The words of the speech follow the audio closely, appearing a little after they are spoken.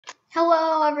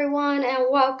Hello everyone and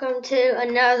welcome to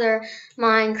another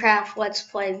Minecraft Let's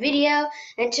Play video,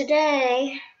 and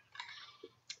today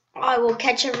I will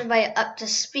catch everybody up to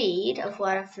speed of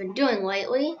what I've been doing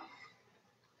lately.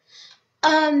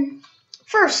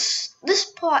 First, this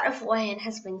plot of land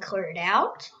has been cleared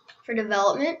out for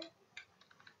development.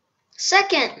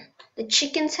 Second, the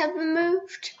chickens have been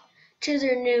moved to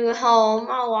their new home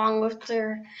along with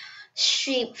their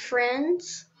sheep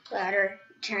friends that are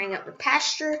tearing up the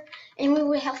pasture, and we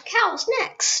will have cows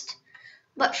next.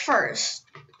 But first,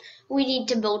 we need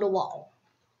to build a wall.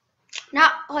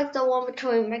 Not like the one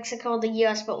between Mexico and the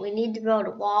US, but we need to build a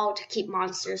wall to keep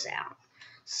monsters out.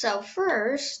 So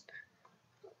first,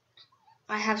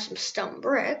 I have some stone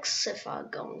bricks, if I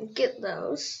go and get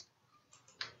those.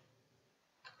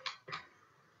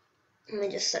 Let me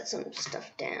just set some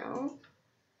stuff down.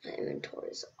 My inventory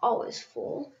is always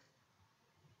full.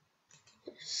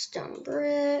 Stone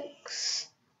bricks.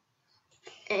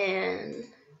 And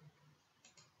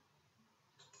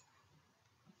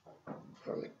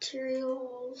for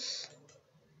materials.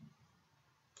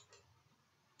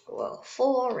 Whoa,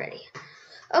 full already.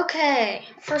 Okay,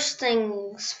 first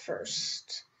things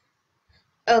first.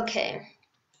 Okay,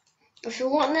 if you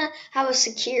want to have a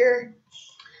secure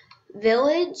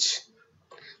village,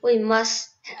 we must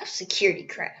have security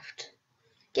craft.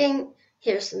 Okay,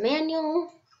 here's the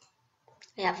manual.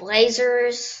 We have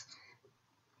lasers,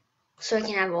 so we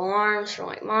can have alarms for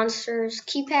like monsters,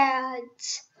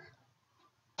 keypads,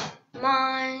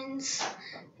 mines,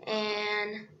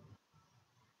 and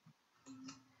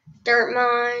dirt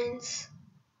mines,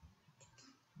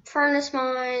 furnace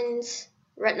mines,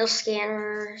 retinal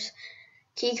scanners,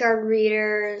 keycard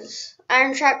readers,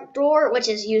 iron trap door, which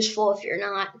is useful if you're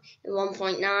not in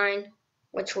 1.9,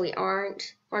 which we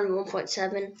aren't. We're in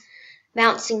 1.7.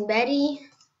 Bouncing Betty,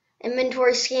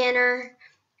 inventory scanner,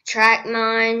 track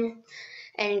mine,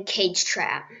 and cage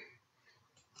trap.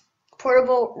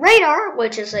 Portable radar,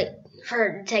 which is like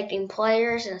for detecting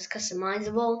players and it's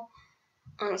customizable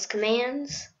on its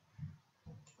commands.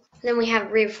 Then we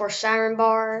have reinforced siren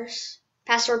bars,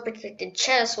 password protected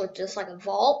chest, which is like a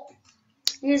vault,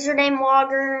 username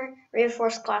logger,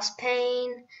 reinforced glass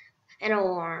pane, and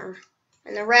alarm.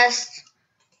 And the rest,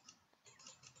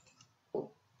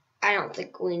 I don't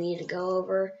think we need to go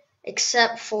over,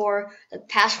 except for the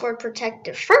password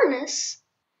protected furnace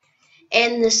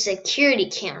and the security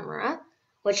camera,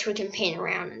 which we can paint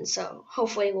around, and so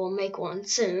hopefully we'll make one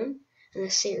soon in the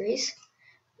series.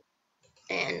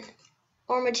 And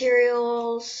more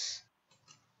materials,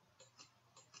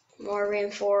 more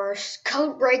reinforced,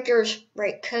 code breakers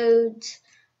break codes,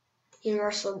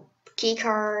 universal key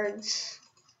cards,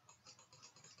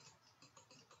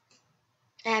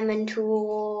 admin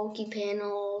tool, key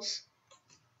panels,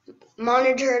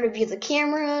 monitor to view the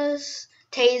cameras,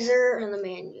 taser, and the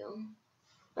manual.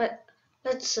 But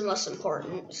that's the most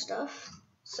important stuff.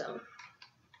 So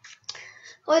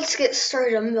let's get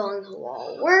started on building the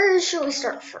wall. Where should we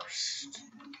start first?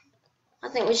 I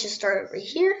think we should start over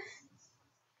here.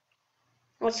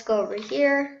 Let's go over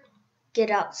here, get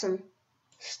out some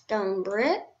stone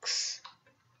bricks,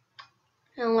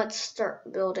 and let's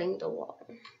start building the wall.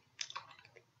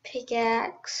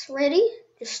 Pickaxe ready,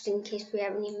 just in case we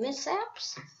have any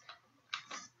mishaps.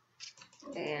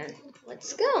 And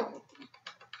let's go.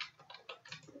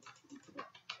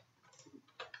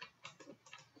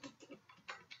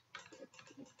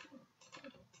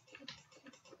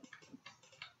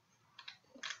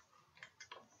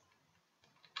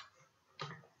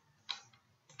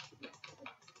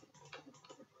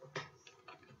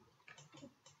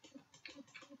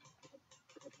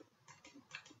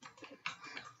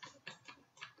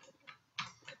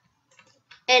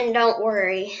 And don't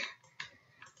worry,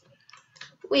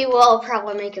 we will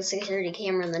probably make a security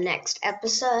camera in the next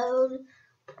episode,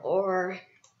 or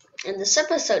in this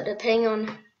episode, depending on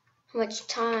how much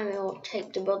time it will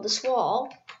take to build this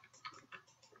wall.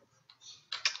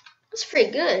 That's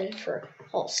pretty good for a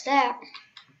whole stack.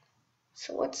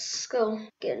 So let's go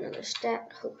get another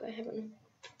stack. Hope I haven't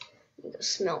need to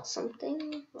smelt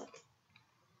something.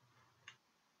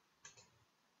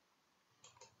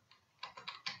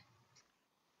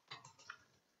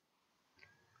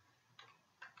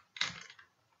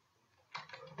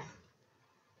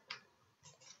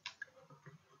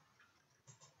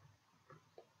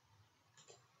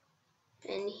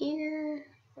 And here,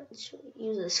 what should we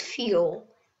use as fuel?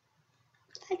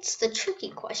 That's the tricky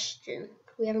question.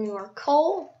 Do we have any more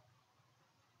coal?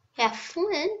 Yeah,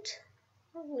 flint.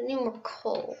 We need more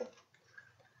coal.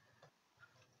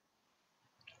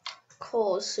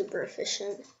 Coal is super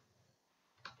efficient.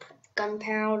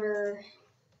 Gunpowder.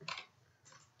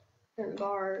 And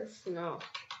bars, no.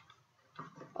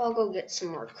 I'll go get some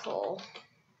more coal.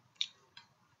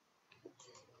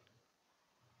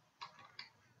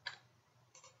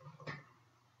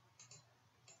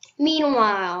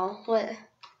 Meanwhile,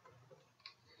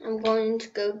 I'm going to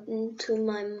go into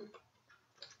my,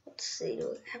 let's see, do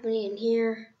we have any in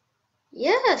here?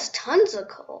 Yes, tons of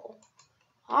coal.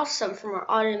 Awesome, from our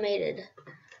automated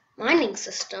mining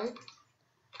system.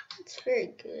 It's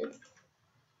very good.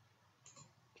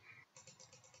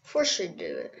 4 should do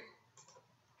it.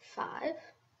 5.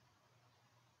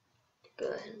 Go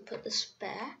ahead and put this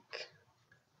back.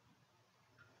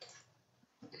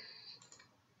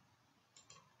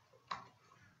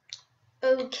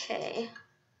 Okay. Let's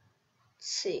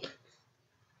see.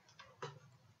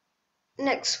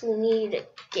 Next, we need a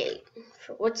gate.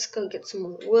 Let's go get some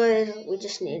more wood. We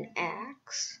just need an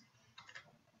axe.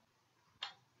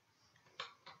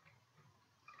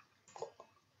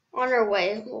 On our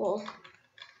way, we'll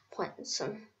plant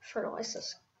some fertilize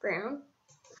this ground.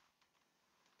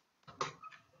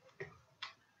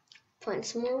 Plant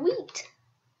some more wheat.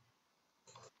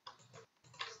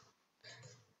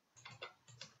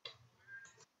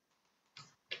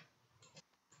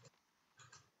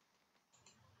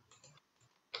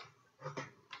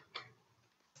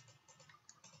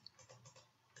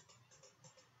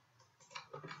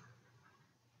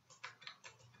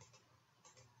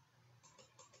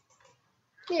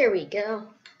 There we go.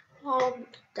 All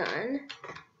done.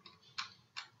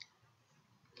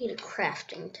 Need a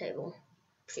crafting table.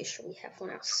 Pretty sure we have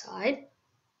one outside.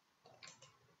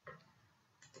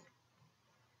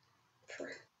 For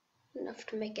enough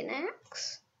to make an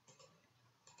axe.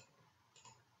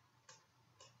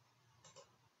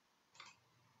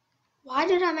 Why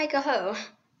did I make a hoe?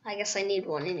 I guess I need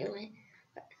one anyway.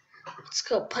 But let's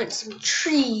go punch some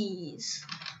trees.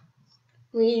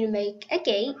 We need to make a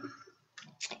gate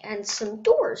and some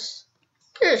doors.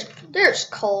 There's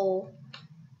coal.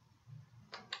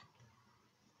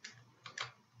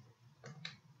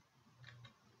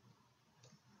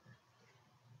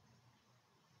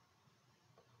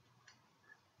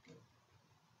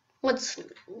 Let's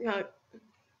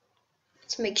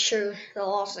make sure the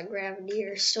laws of gravity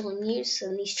are still in use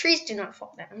and these trees do not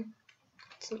fall down.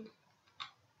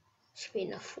 Should be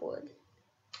enough wood.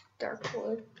 Dark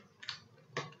wood.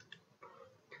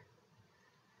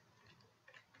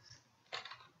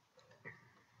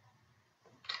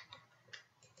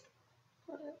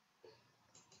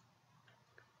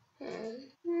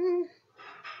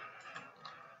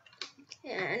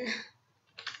 And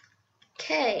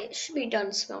okay, it should be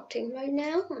done smelting right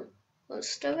now.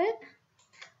 Most of it.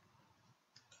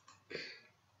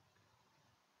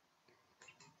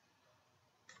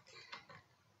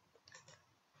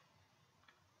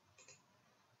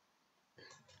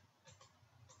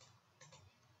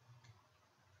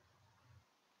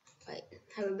 Wait,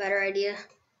 I have a better idea.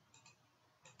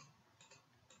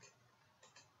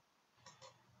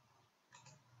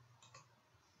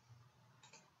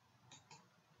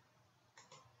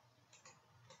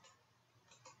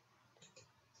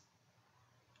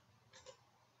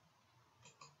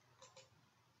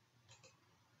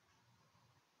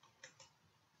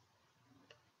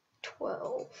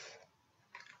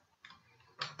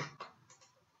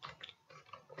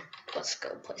 Let's go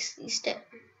place these down.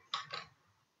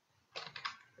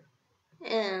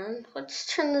 And let's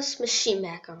turn this machine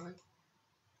back on.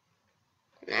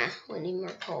 Nah, we need more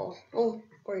coal. We'll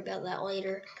worry about that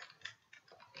later.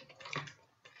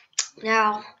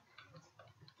 Now,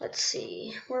 let's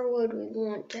see. Where would we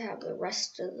want to have the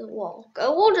rest of the wall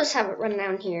go? We'll just have it run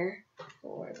down here.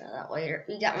 We'll worry about that later.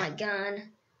 We got my gun.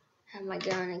 Have my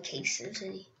gun in case there's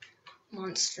any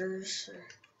monsters or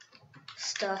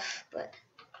stuff, but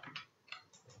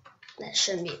that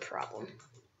shouldn't be a problem.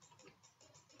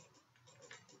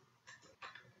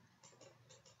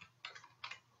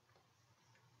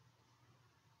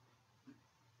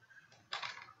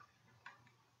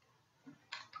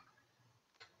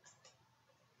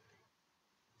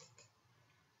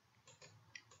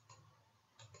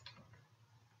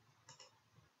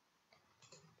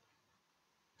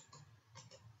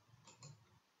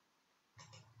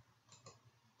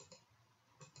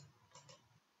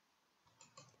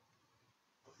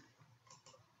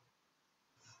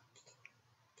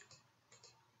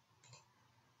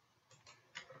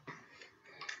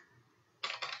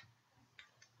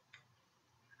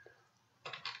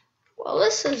 Well,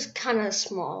 this is kind of a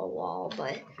small wall,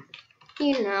 but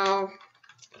you know,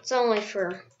 it's only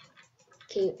for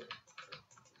keep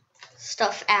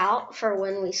stuff out for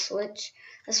when we switch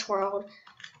this world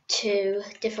to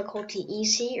difficulty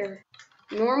easy or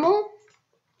normal.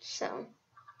 So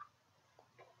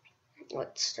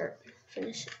let's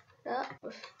finish it up.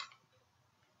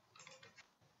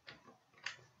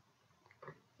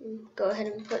 Go ahead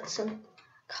and put some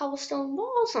cobblestone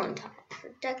walls on top for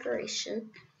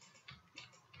decoration.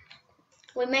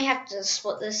 We may have to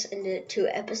split this into 2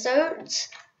 episodes,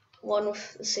 one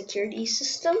with the security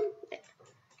system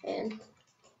and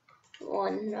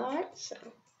one not. So.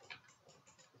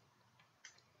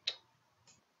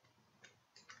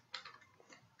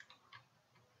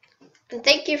 And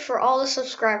thank you for all the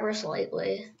subscribers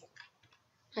lately.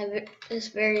 It's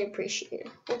very appreciated.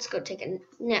 Let's go take a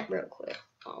nap real quick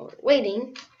while we're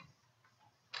waiting.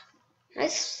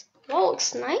 Nice. Well,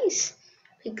 looks nice.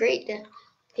 It'd be great to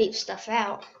keep stuff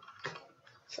out.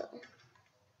 So,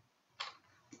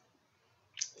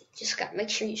 just gotta make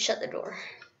sure you shut the door.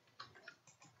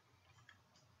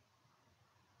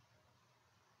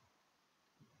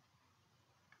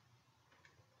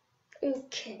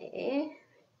 Okay.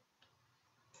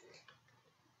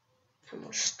 Some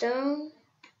more stone.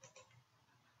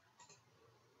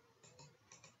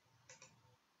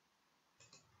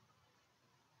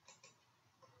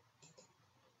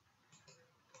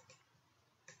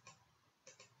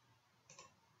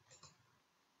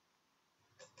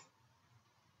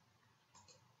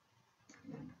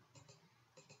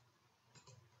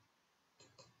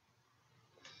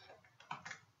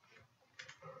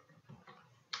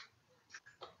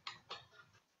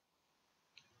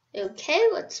 Okay,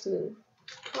 let's move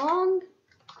along.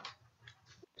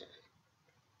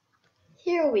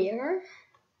 Here we are.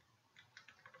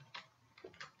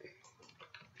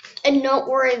 And don't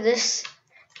worry,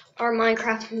 our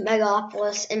Minecraft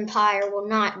Megapolis empire will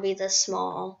not be this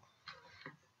small.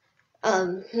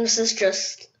 This is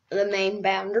just the main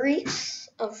boundaries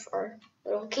of our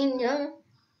little kingdom.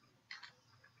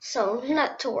 So,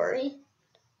 not to worry.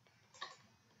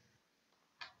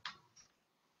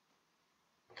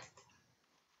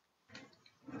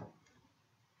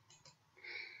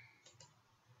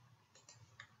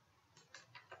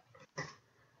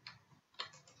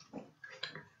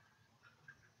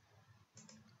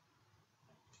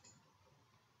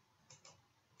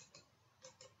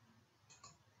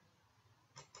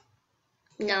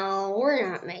 No, we're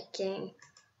not making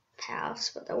paths,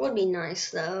 but that would be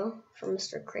nice though for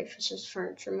Mr. Crayfish's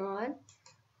furniture mod.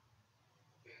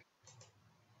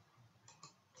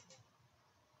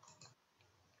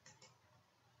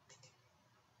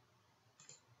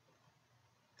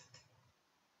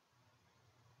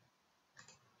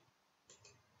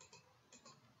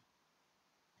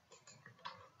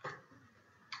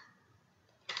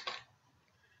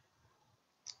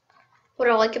 What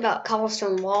I like about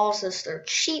cobblestone walls is they're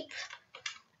cheap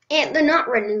and they're not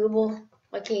renewable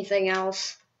like anything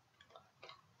else.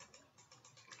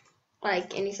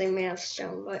 Like anything made of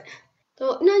stone, but they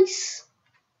look nice.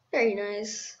 Very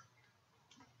nice.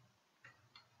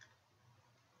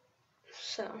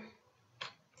 So.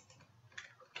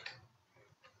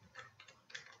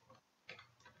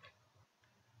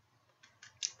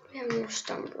 We have more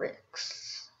stone bricks.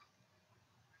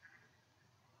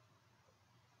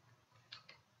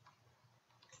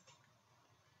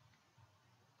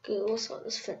 Good, let's let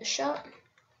this finish up.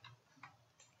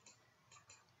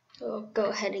 We'll go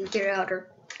ahead and get out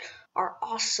our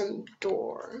awesome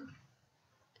door.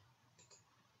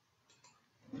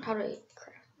 How do I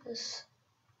craft this?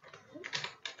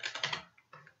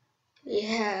 We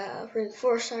have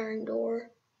reinforced iron door,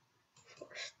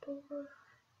 forced door,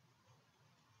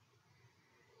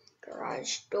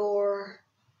 garage door,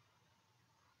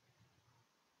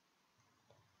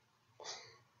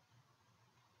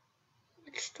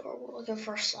 which door we're looking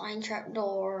for? Slime trap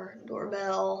door,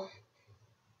 doorbell,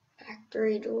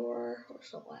 factory door.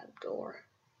 Where's the lab door?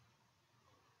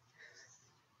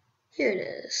 Here it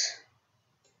is.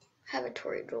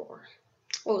 Laboratory door.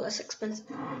 Oh, that's expensive.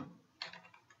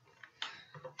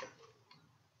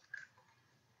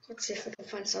 Let's see if we can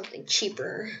find something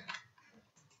cheaper.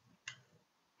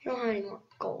 I don't have any more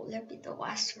gold. That'd be the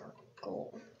last of our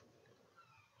gold.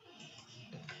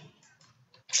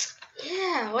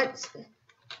 Yeah, let's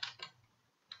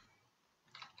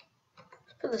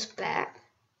put this back.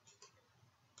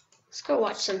 Let's go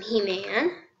watch some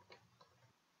He-Man.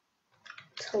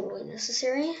 Totally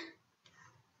necessary.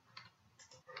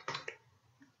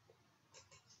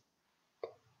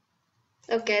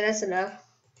 Okay, that's enough.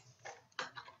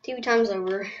 TV time's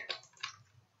over.